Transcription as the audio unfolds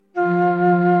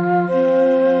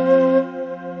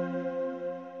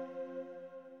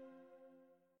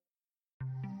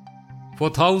For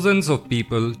thousands of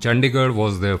people, Chandigarh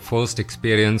was their first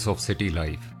experience of city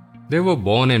life. They were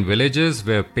born in villages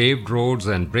where paved roads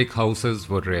and brick houses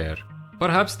were rare.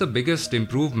 Perhaps the biggest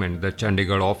improvement that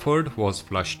Chandigarh offered was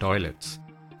flush toilets.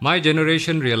 My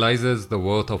generation realizes the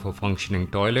worth of a functioning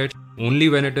toilet only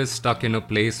when it is stuck in a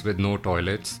place with no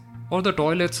toilets, or the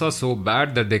toilets are so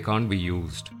bad that they can't be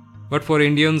used. But for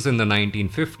Indians in the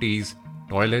 1950s,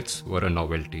 toilets were a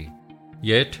novelty.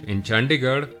 Yet, in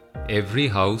Chandigarh, every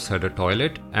house had a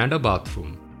toilet and a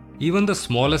bathroom. Even the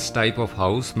smallest type of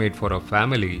house made for a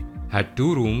family had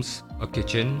 2 rooms, a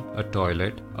kitchen, a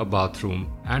toilet, a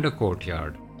bathroom, and a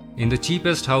courtyard. In the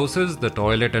cheapest houses, the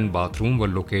toilet and bathroom were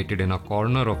located in a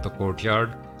corner of the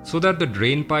courtyard so that the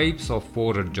drain pipes of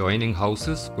 4 adjoining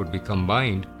houses could be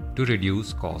combined to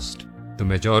reduce cost. The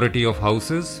majority of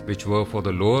houses, which were for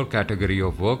the lower category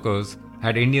of workers,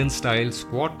 had Indian-style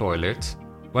squat toilets,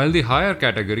 while the higher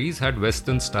categories had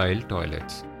Western-style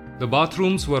toilets. The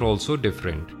bathrooms were also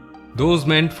different. Those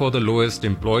meant for the lowest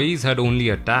employees had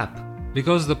only a tap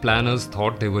because the planners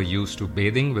thought they were used to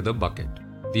bathing with a bucket.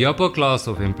 The upper class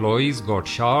of employees got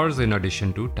showers in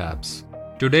addition to taps.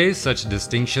 Today, such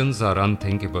distinctions are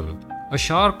unthinkable. A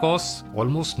shower costs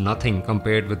almost nothing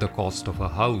compared with the cost of a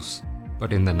house.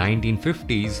 But in the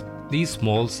 1950s, these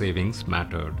small savings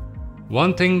mattered.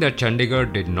 One thing that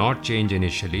Chandigarh did not change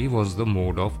initially was the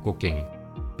mode of cooking.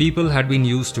 People had been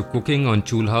used to cooking on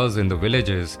chulhas in the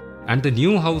villages, and the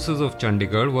new houses of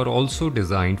Chandigarh were also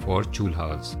designed for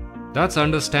chulhas. That's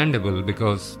understandable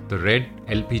because the red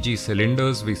LPG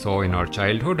cylinders we saw in our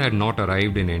childhood had not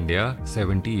arrived in India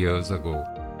 70 years ago.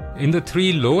 In the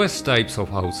 3 lowest types of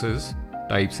houses,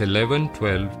 types 11,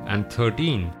 12 and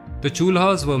 13, the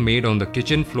chulhas were made on the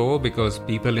kitchen floor because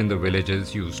people in the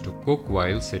villages used to cook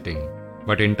while sitting.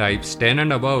 But in types 10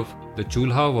 and above, the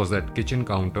chulha was at kitchen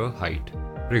counter height.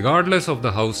 Regardless of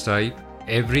the house type,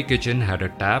 every kitchen had a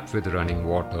tap with running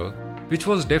water, which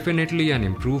was definitely an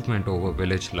improvement over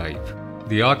village life.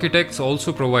 The architects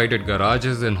also provided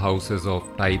garages in houses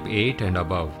of type 8 and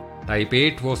above. Type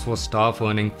 8 was for staff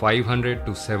earning 500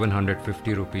 to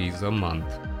 750 rupees a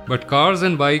month. But cars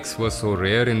and bikes were so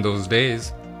rare in those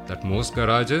days that most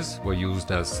garages were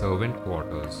used as servant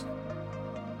quarters.